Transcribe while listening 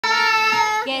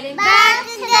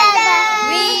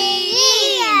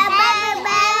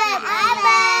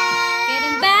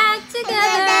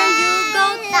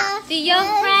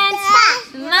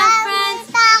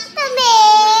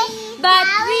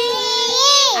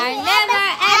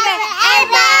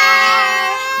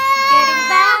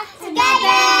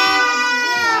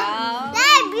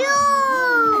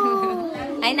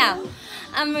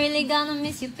I'm really gonna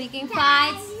miss you picking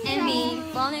fights and me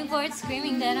falling for it,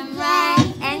 screaming that I'm right.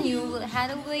 And you will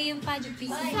hide away and find your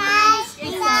pieces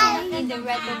in the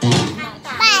red but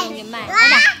not in your mind.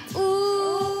 Ooh.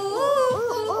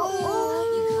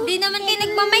 Di naman kayo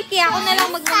nagmamic eh. Ako na lang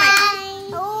magmamic.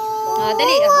 Oh,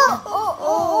 dali.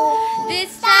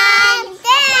 This time,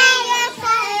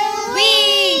 we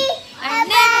are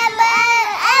never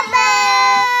ever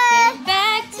get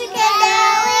back together.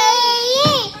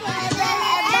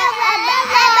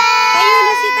 Tayo,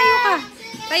 Lucy, tayo ka.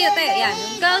 Tayo, yan.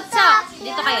 Go talk.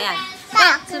 Dito kayo, yan.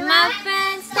 Talk to my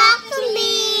friends, talk to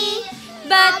me.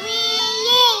 But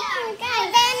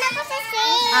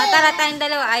tara tayong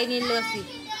dalawa. Ay ni Lucy.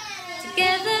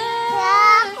 Together.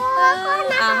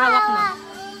 Hawak mo.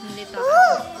 Dito.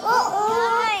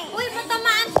 Uy,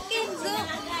 matamaan si Kenzo.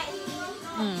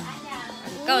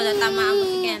 Ikaw, natamaan mo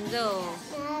si Kenzo.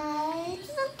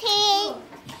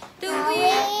 Do we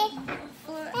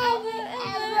forever,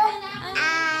 ever,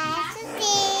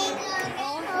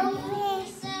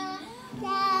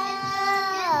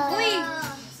 uy,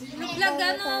 naglag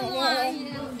ano mo.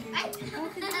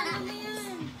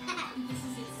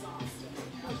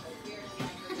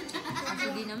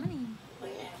 Sige naman eh.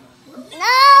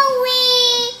 No, we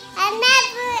are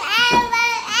never, ever,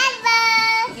 ever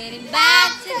getting back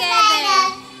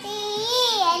together.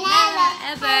 Never,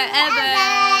 Ever, ever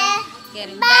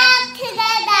getting back. back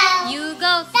together. You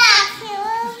go Talk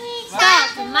talk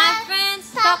to my friends,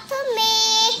 talk to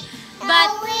me. but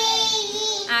We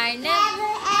I never